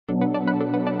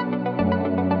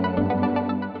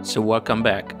So welcome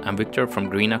back, I'm Victor from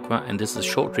Green Aqua, and this is a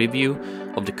short review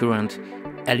of the current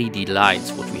LED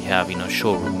lights what we have in our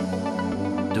showroom.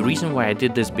 The reason why I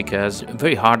did this because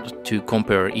very hard to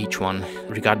compare each one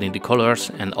regarding the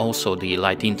colors and also the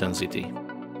light intensity.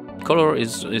 Color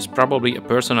is probably a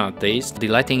personal taste. The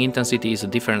lighting intensity is a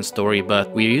different story, but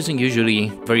we're using usually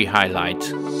very high light.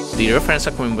 The reference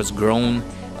aquarium was grown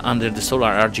under the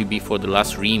Solar RGB for the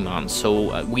last 3 months,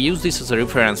 so we use this as a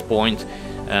reference point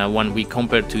when we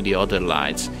compare to the other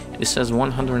lights. This has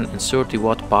 130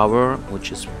 watt power,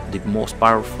 which is the most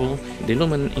powerful. The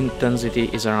lumen intensity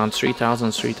is around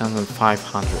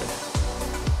 3500.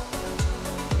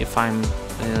 If I'm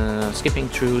skipping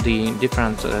through the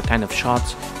different kind of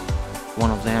shots,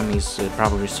 one of them is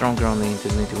probably stronger on the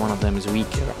intensity, one of them is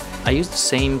weaker. I use the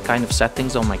same kind of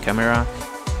settings on my camera,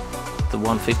 the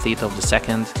 1/50th of the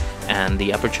second, and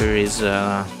the aperture is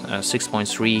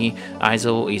 6.3,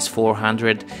 ISO is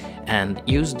 400, and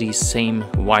use the same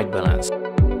white balance.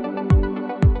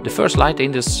 The first light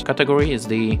in this category is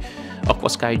the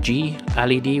Aquascape G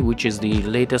LED, which is the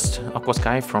latest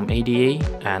Aquascape from ADA,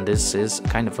 and this is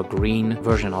kind of a green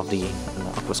version of the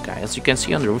Aquascape. As you can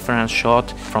see on the reference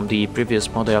shot from the previous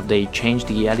model, they changed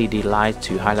the LED light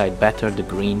to highlight better the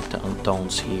green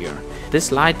tones here.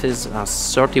 This light is a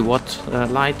 30 watt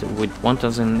light with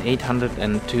 1800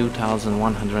 and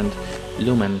 2100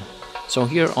 lumen. So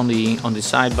here on the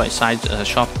side by side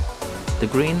shot, the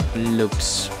green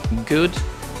looks good.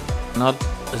 Not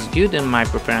as good in my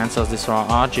preference as the Solar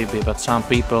RGB, but some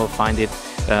people find it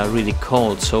really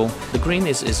cold. So the green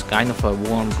is kind of a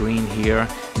warm green here.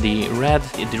 The red,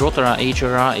 the Rotara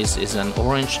HRA is an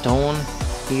orange tone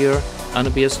here.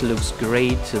 Anubias looks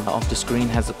great. Off the screen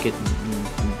has a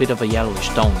bit of a yellowish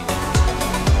tone in it.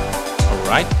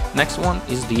 Alright, next one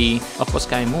is the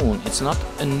Aquascape Moon. It's not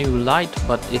a new light,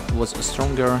 but it was a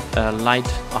stronger light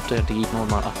after the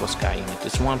normal Aquascape unit.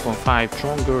 It's 1.5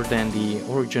 stronger than the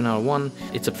original one.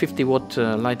 It's a 50 watt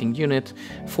lighting unit,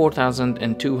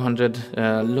 4200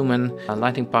 lumen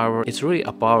lighting power. It's really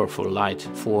a powerful light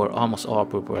for almost all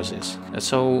purposes.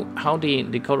 So how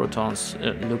the color tones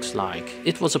looks like.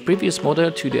 It was a previous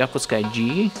model to the Aquascape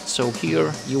G, so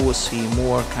here you will see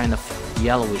more kind of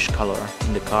yellowish color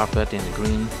in the carpet and the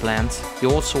green plants.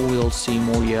 You also will see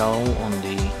more yellow on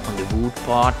the wood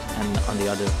part and on the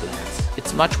other plants.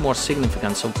 It's much more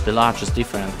significant, so the largest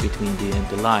difference between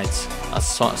the lights.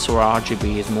 Solar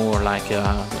RGB is more like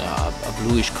a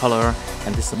bluish color,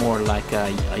 and this is more like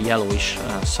a yellowish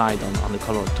side on the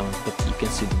color tones, but you can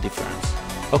see the difference.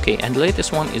 Okay, and the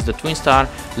latest one is the Twin Star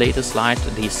latest light,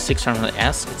 the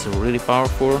 600S. It's a really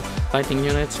powerful lighting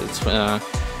unit. It's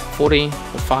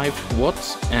 45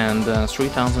 watts and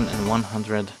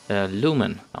 3100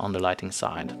 lumen on the lighting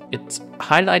side. It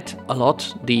highlights a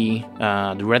lot the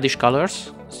reddish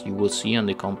colors, as you will see on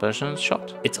the comparison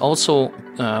shot. It's also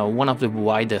one of the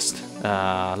widest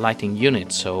lighting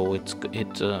units, so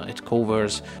it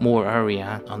covers more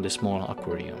area on the small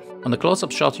aquarium. On the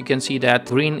close-up shot you can see that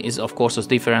green is of course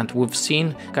different. We've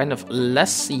seen kind of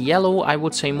less yellow, I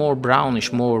would say more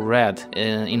brownish, more red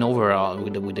in overall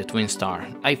with the Twin Star.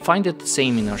 I find it the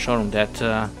same in our showroom,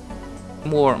 that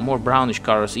more brownish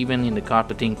colors even in the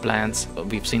carpeting plants.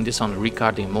 We've seen this on the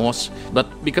Ricardi moss, but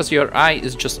because your eye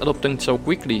is just adapting so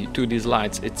quickly to these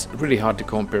lights, it's really hard to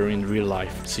compare in real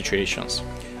life situations.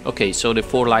 Okay, so the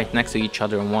 4 lights next to each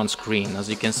other on one screen. As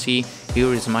you can see,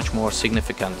 here is much more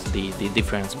significant the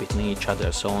difference between each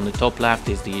other. So on the top left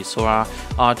is the Solar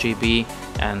RGB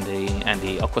and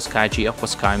the Aquascape G,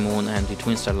 Aquascape Moon, and the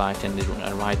Twin Star light in the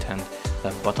right hand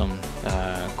bottom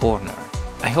corner.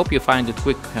 I hope you find the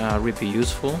quick review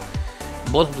useful.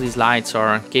 Both of these lights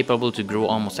are capable to grow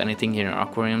almost anything in your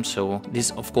aquarium, so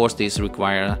this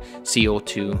require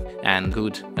CO2 and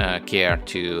good care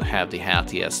to have the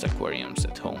healthiest aquariums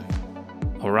at home.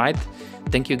 Alright,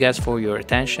 thank you guys for your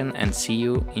attention and see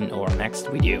you in our next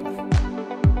video.